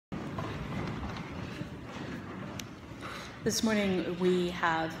This morning we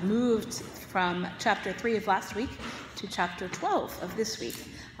have moved from chapter 3 of last week to chapter 12 of this week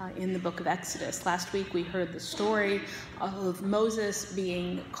in the book of Exodus. Last week we heard the story of Moses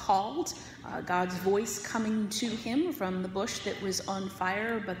being called, God's voice coming to him from the bush that was on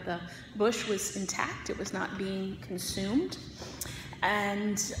fire, but the bush was intact, it was not being consumed.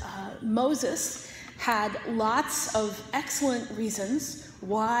 And Moses had lots of excellent reasons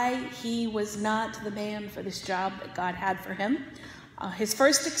why he was not the man for this job that God had for him. His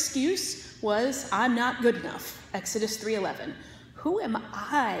first excuse was, I'm not good enough, Exodus 3:11. Who am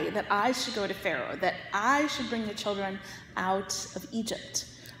I that I should go to Pharaoh, that I should bring the children out of Egypt?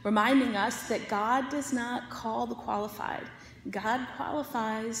 Reminding us that God does not call the qualified. God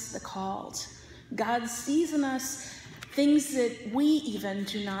qualifies the called. God sees in us things that we even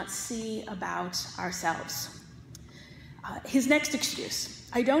do not see about ourselves. His next excuse,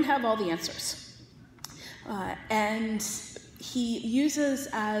 I don't have all the answers. And he uses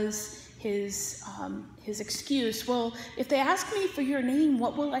as his excuse, well, if they ask me for your name,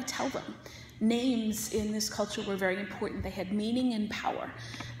 what will I tell them? Names in this culture were very important. They had meaning and power.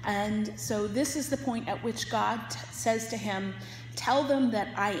 And so this is the point at which God says to him, tell them that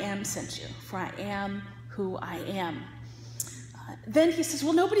I am sent you, for I am who I am. Then he says,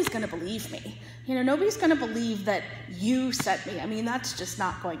 well, nobody's going to believe me. Nobody's going to believe that you sent me. I mean, that's just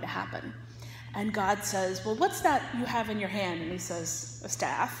not going to happen. And God says, well, what's that you have in your hand? And he says, a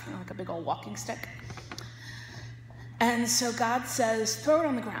staff, like a big old walking stick. And so God says, throw it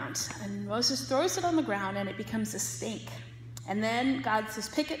on the ground. And Moses throws it on the ground and it becomes a snake. And then God says,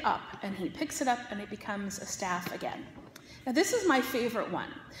 pick it up. And he picks it up and it becomes a staff again. Now, this is my favorite one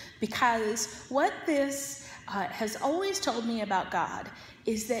because what this has always told me about God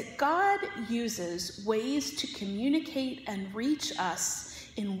is that God uses ways to communicate and reach us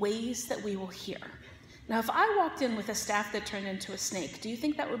in ways that we will hear. Now, if I walked in with a staff that turned into a snake, do you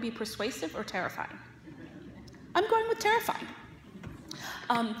think that would be persuasive or terrifying? I'm going with terrifying.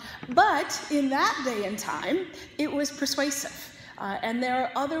 But in that day and time, it was persuasive. And there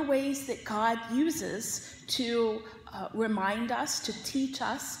are other ways that God uses to remind us, to teach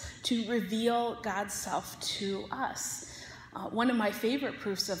us, to reveal God's self to us. One of my favorite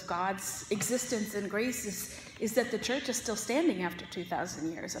proofs of God's existence and grace is that the church is still standing after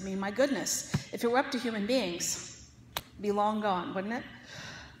 2,000 years. I mean, my goodness, if it were up to human beings, it'd be long gone, wouldn't it?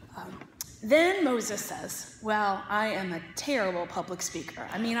 Then Moses says, well, I am a terrible public speaker.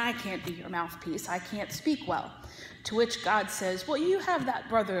 I mean, I can't be your mouthpiece. I can't speak well. To which God says, well, you have that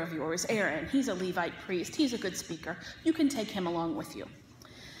brother of yours, Aaron. He's a Levite priest. He's a good speaker. You can take him along with you.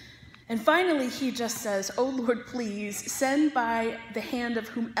 And finally, he just says, oh, Lord, please send by the hand of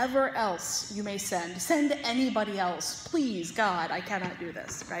whomever else you may send. Send anybody else. Please, God, I cannot do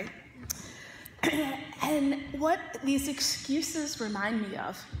this, right? And what these excuses remind me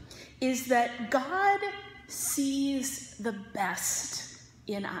of is that God sees the best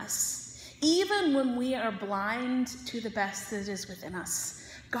in us. Even when we are blind to the best that is within us,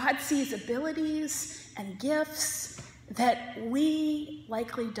 God sees abilities and gifts that we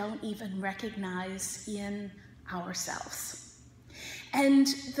likely don't even recognize in ourselves. And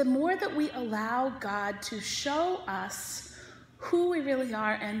the more that we allow God to show us who we really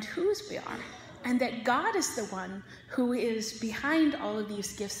are and whose we are, and that God is the one who is behind all of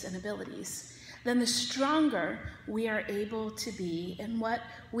these gifts and abilities, then the stronger we are able to be in what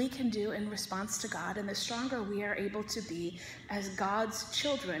we can do in response to God, and the stronger we are able to be as God's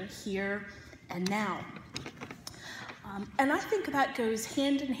children here and now. And I think that goes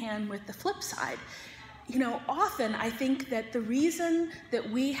hand in hand with the flip side. Often I think that the reason that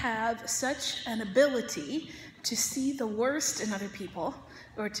we have such an ability to see the worst in other people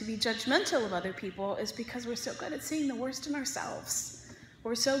or to be judgmental of other people is because we're so good at seeing the worst in ourselves.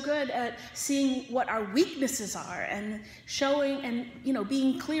 We're so good at seeing what our weaknesses are and showing and,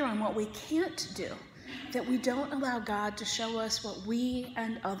 being clear on what we can't do, that we don't allow God to show us what we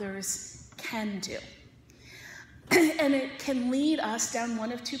and others can do. And it can lead us down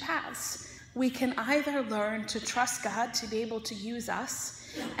one of two paths. We can either learn to trust God to be able to use us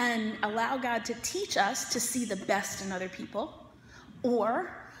and allow God to teach us to see the best in other people,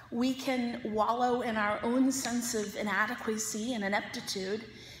 or we can wallow in our own sense of inadequacy and ineptitude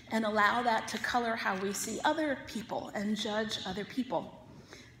and allow that to color how we see other people and judge other people.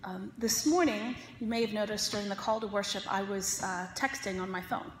 This morning, you may have noticed during the call to worship, I was texting on my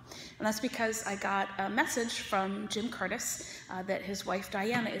phone. And that's because I got a message from Jim Curtis that his wife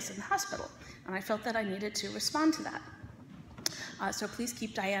Diana is in the hospital. And I felt that I needed to respond to that. So please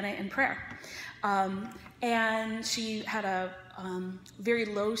keep Diana in prayer. And she had a very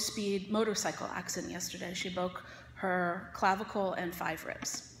low-speed motorcycle accident yesterday. She broke her clavicle and 5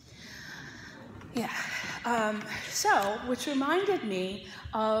 ribs. Yeah, which reminded me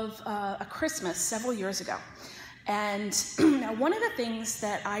of a Christmas several years ago. And now one of the things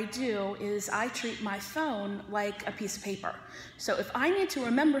that I do is I treat my phone like a piece of paper. So if I need to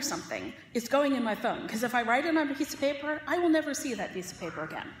remember something, it's going in my phone. Because if I write it on a piece of paper, I will never see that piece of paper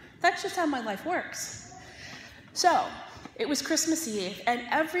again. That's just how my life works. So it was Christmas Eve, and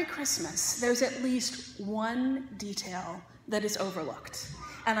every Christmas there's at least one detail that is overlooked.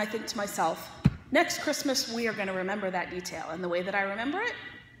 And I think to myself, next Christmas we are going to remember that detail. And the way that I remember it,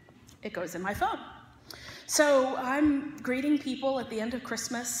 it goes in my phone. So I'm greeting people at the end of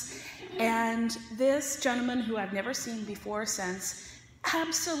Christmas, and this gentleman who I've never seen before or since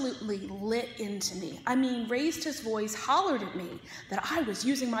absolutely lit into me. I mean, raised his voice, hollered at me that I was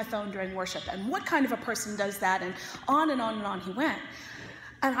using my phone during worship, and what kind of a person does that, and on and on and on he went.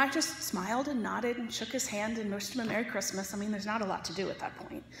 And I just smiled and nodded and shook his hand and wished him a Merry Christmas. I mean, there's not a lot to do at that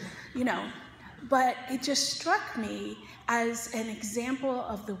point, you know. But it just struck me as an example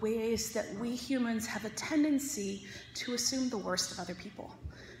of the ways that we humans have a tendency to assume the worst of other people.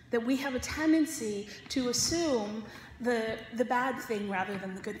 That we have a tendency to assume the bad thing rather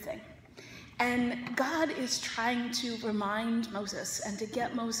than the good thing. And God is trying to remind Moses and to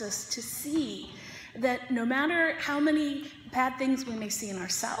get Moses to see that no matter how many bad things we may see in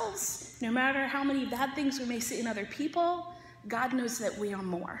ourselves, no matter how many bad things we may see in other people, God knows that we are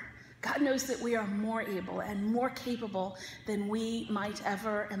more. God knows that we are more able and more capable than we might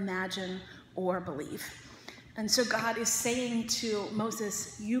ever imagine or believe. And so God is saying to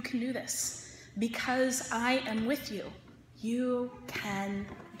Moses, you can do this. Because I am with you, you can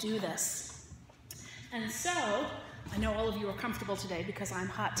do this. And so, I know all of you are comfortable today because I'm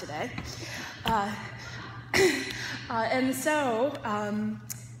hot today.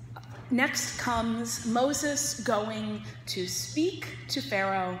 Next comes Moses going to speak to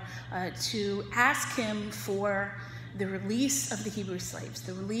Pharaoh to ask him for the release of the Hebrew slaves,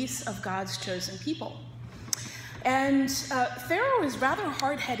 the release of God's chosen people. And Pharaoh is rather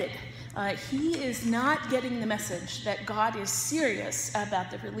hard-headed. He is not getting the message that God is serious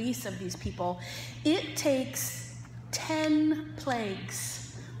about the release of these people. It takes 10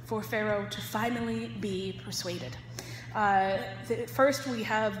 plagues for Pharaoh to finally be persuaded. First, we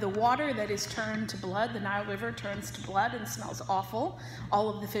have the water that is turned to blood. The Nile River turns to blood and smells awful. All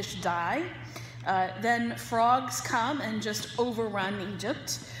of the fish die. Then frogs come and just overrun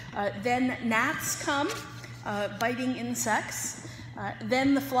Egypt. Then gnats come, biting insects.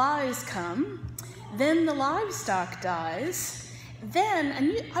 Then the flies come. Then the livestock dies. Then,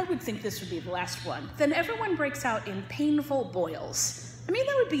 and I would think this would be the last one, then everyone breaks out in painful boils. I mean,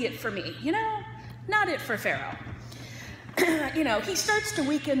 that would be it for me, you know? Not it for Pharaoh. You know, he starts to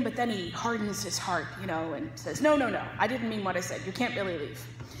weaken, but then he hardens his heart, you know, and says, no, I didn't mean what I said. You can't really leave.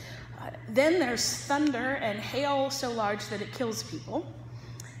 Then there's thunder and hail so large that it kills people.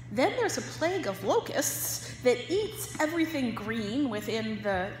 Then there's a plague of locusts that eats everything green within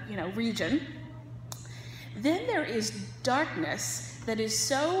the, region. Then there is darkness that is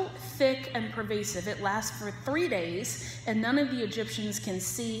so thick and pervasive, it lasts for 3 days, and none of the Egyptians can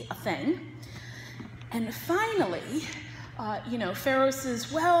see a thing. And finally, Pharaoh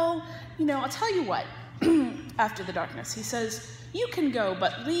says, well, I'll tell you what, after the darkness. He says, you can go,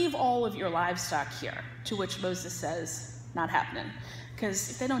 but leave all of your livestock here. To which Moses says, not happening. Because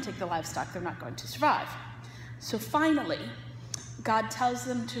if they don't take the livestock, they're not going to survive. So finally, God tells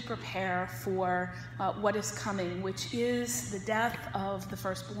them to prepare for what is coming, which is the death of the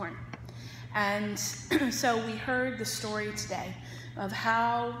firstborn. And so we heard the story today of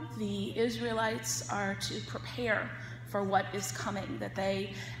how the Israelites are to prepare for what is coming, that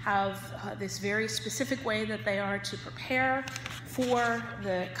they have this very specific way that they are to prepare for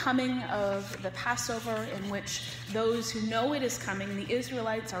the coming of the Passover, in which those who know it is coming, the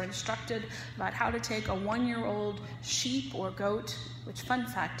Israelites are instructed about how to take a 1-year-old sheep or goat, which, fun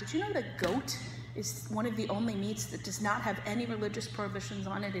fact, did you know that goat is one of the only meats that does not have any religious prohibitions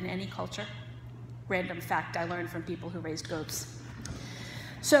on it in any culture? Random fact I learned from people who raised goats.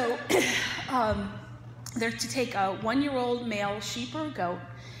 So they're to take a 1-year-old male sheep or goat.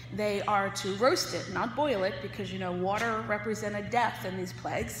 They are to roast it, not boil it, because, water represented death in these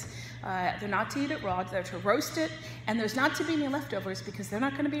plagues. They're not to eat it raw. They're to roast it, and there's not to be any leftovers because they're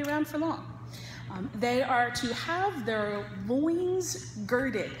not going to be around for long. They are to have their loins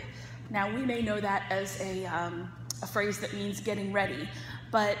girded. Now, we may know that as a phrase that means getting ready,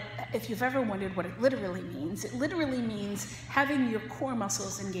 but if you've ever wondered what it literally means having your core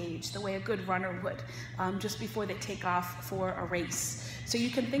muscles engaged the way a good runner would just before they take off for a race. So you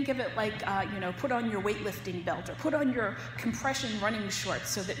can think of it like, put on your weightlifting belt or put on your compression running shorts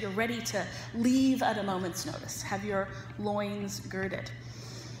so that you're ready to leave at a moment's notice. Have your loins girded.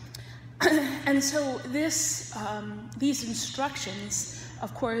 And so these instructions,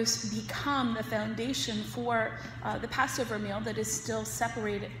 of course, become the foundation for the Passover meal that is still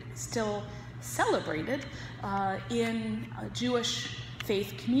celebrated in Jewish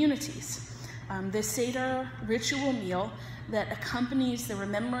faith communities. The Seder ritual meal that accompanies the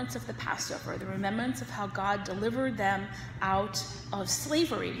remembrance of the Passover, the remembrance of how God delivered them out of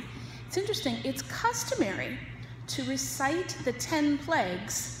slavery. It's interesting, it's customary to recite the 10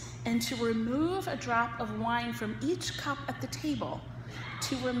 plagues and to remove a drop of wine from each cup at the table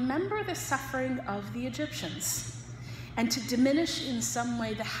to remember the suffering of the Egyptians and to diminish in some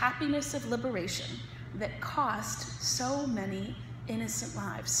way the happiness of liberation that cost so many innocent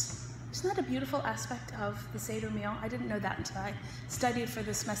lives. Isn't that a beautiful aspect of the Seder meal? I didn't know that until I studied for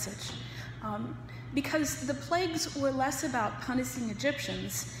this message. Because the plagues were less about punishing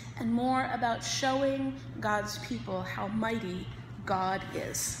Egyptians and more about showing God's people how mighty God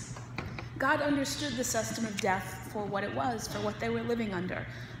is. God understood the system of death for what it was, for what they were living under.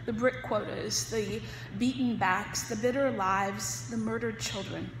 The brick quotas, the beaten backs, the bitter lives, the murdered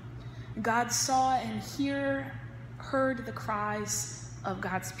children. God saw and heard the cries of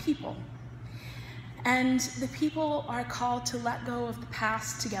God's people. And the people are called to let go of the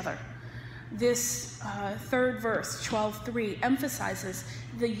past together. This third verse, 12:3, emphasizes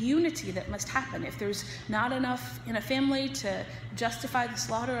the unity that must happen. If there's not enough in a family to justify the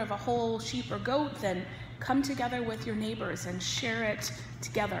slaughter of a whole sheep or goat, then come together with your neighbors and share it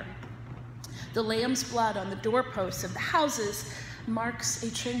together. The lamb's blood on the doorposts of the houses marks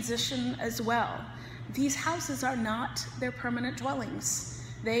a transition as well. These houses are not their permanent dwellings.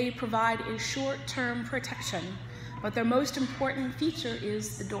 They provide a short-term protection, but their most important feature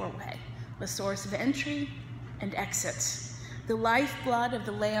is the doorway, the source of entry and exit. The lifeblood of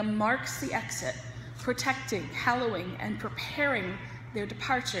the lamb marks the exit, protecting, hallowing, and preparing their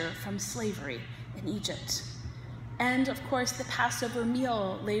departure from slavery in Egypt. And of course, the Passover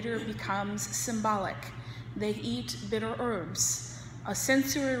meal later becomes symbolic. They eat bitter herbs, a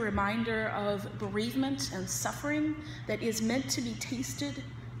sensory reminder of bereavement and suffering that is meant to be tasted,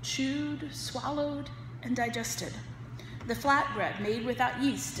 chewed, swallowed, and digested. The flatbread made without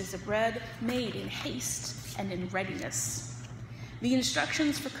yeast is a bread made in haste and in readiness. The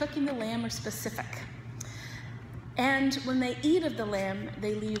instructions for cooking the lamb are specific. And when they eat of the lamb,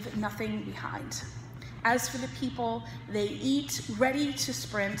 they leave nothing behind. As for the people, they eat ready to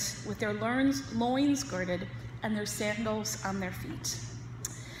sprint with their loins girded and their sandals on their feet.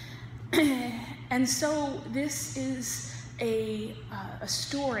 And so this is a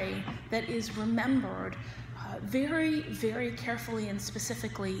story that is remembered very, very carefully and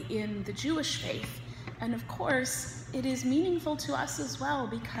specifically in the Jewish faith. And of course, it is meaningful to us as well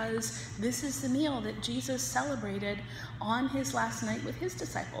because this is the meal that Jesus celebrated on his last night with his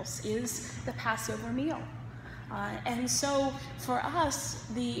disciples, is the Passover meal. And so for us,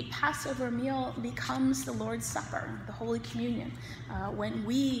 the Passover meal becomes the Lord's Supper, the Holy Communion, when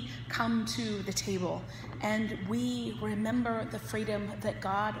we come to the table and we remember the freedom that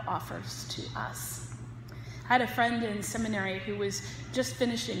God offers to us. I had a friend in seminary who was just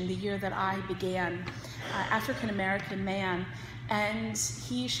finishing the year that I began, African-American man, and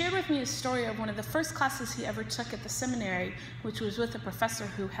he shared with me a story of one of the first classes he ever took at the seminary, which was with a professor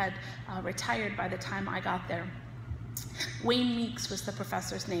who had retired by the time I got there. Wayne Meeks was the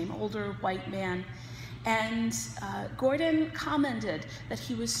professor's name, older white man. And Gordon commented that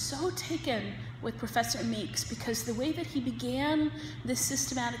he was so taken with Professor Meeks because the way that he began this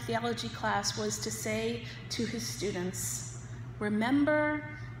systematic theology class was to say to his students, remember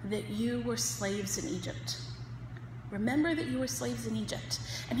that you were slaves in Egypt. Remember that you were slaves in Egypt.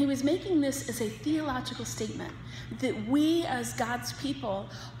 And he was making this as a theological statement that we as God's people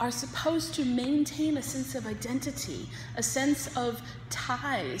are supposed to maintain a sense of identity, a sense of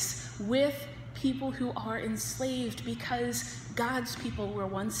ties with people who are enslaved because God's people were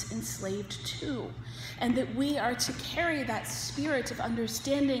once enslaved too. And that we are to carry that spirit of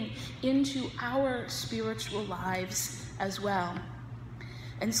understanding into our spiritual lives as well.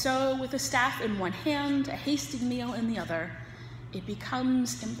 And so with a staff in one hand, a hasty meal in the other, it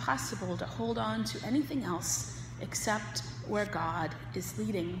becomes impossible to hold on to anything else except where God is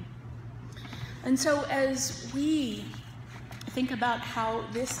leading. And so as we think about how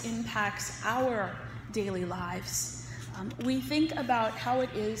this impacts our daily lives, we think about how it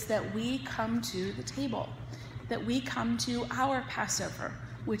is that we come to the table, that we come to our Passover,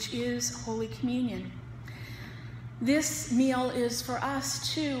 which is Holy Communion. This meal is for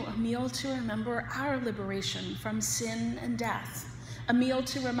us too a meal to remember our liberation from sin and death, a meal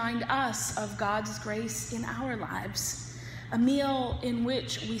to remind us of God's grace in our lives, a meal in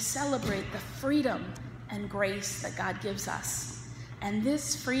which we celebrate the freedom and grace that God gives us. And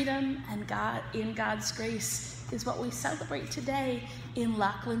this freedom and in God's grace is what we celebrate today in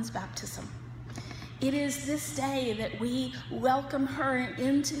Lachlan's baptism. It is this day that we welcome her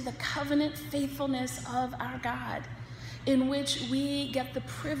into the covenant faithfulness of our God, in which we get the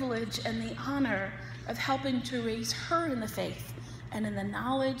privilege and the honor of helping to raise her in the faith and in the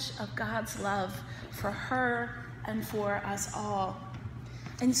knowledge of God's love for her and for us all.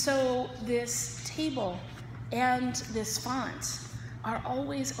 And so this table and this font are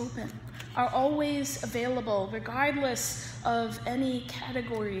always open, are always available, regardless of any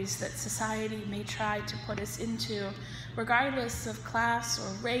categories that society may try to put us into, regardless of class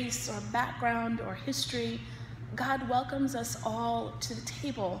or race or background or history. God welcomes us all to the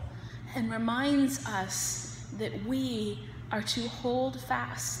table and reminds us that we are to hold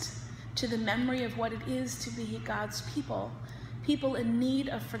fast to the memory of what it is to be God's people, people in need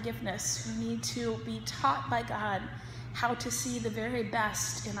of forgiveness who need to be taught by God how to see the very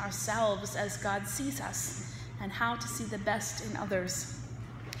best in ourselves as God sees us, and how to see the best in others.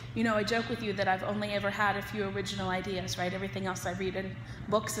 You know, I joke with you that I've only ever had a few original ideas, right? Everything else I read in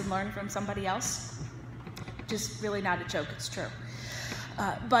books and learn from somebody else. Just really not a joke, it's true.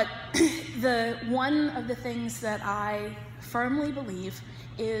 But one of the things that I firmly believe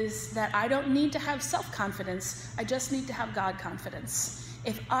is that I don't need to have self-confidence, I just need to have God confidence.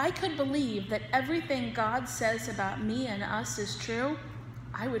 If I could believe that everything God says about me and us is true,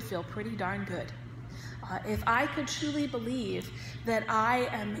 I would feel pretty darn good. If I could truly believe that I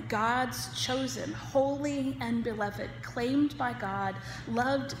am God's chosen, holy and beloved, claimed by God,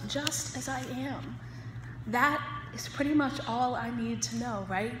 loved just as I am, that is pretty much all I need to know,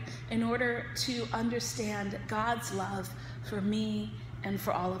 right? In order to understand God's love for me and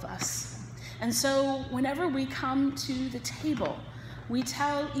for all of us. And so whenever we come to the table, we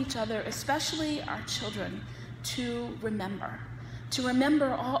tell each other, especially our children, to remember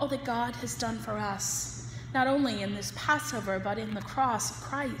all that God has done for us, not only in this Passover, but in the cross of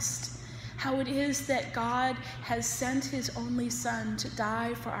Christ, how it is that God has sent his only Son to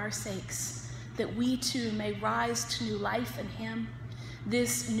die for our sakes, that we too may rise to new life in him,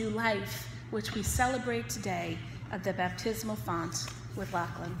 this new life which we celebrate today at the baptismal font with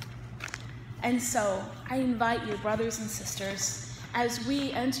Lachlan. And so I invite you, brothers and sisters, as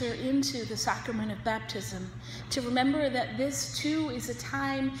we enter into the sacrament of baptism, to remember that this too is a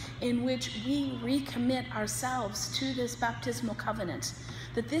time in which we recommit ourselves to this baptismal covenant,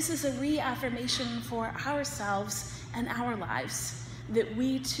 that this is a reaffirmation for ourselves and our lives, that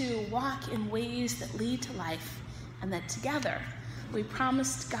we too walk in ways that lead to life, and that together we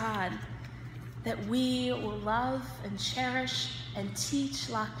promised God that we will love and cherish and teach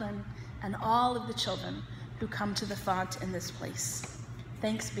Lachlan and all of the children who come to the font in this place.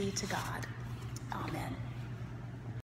 Thanks be to God. Amen.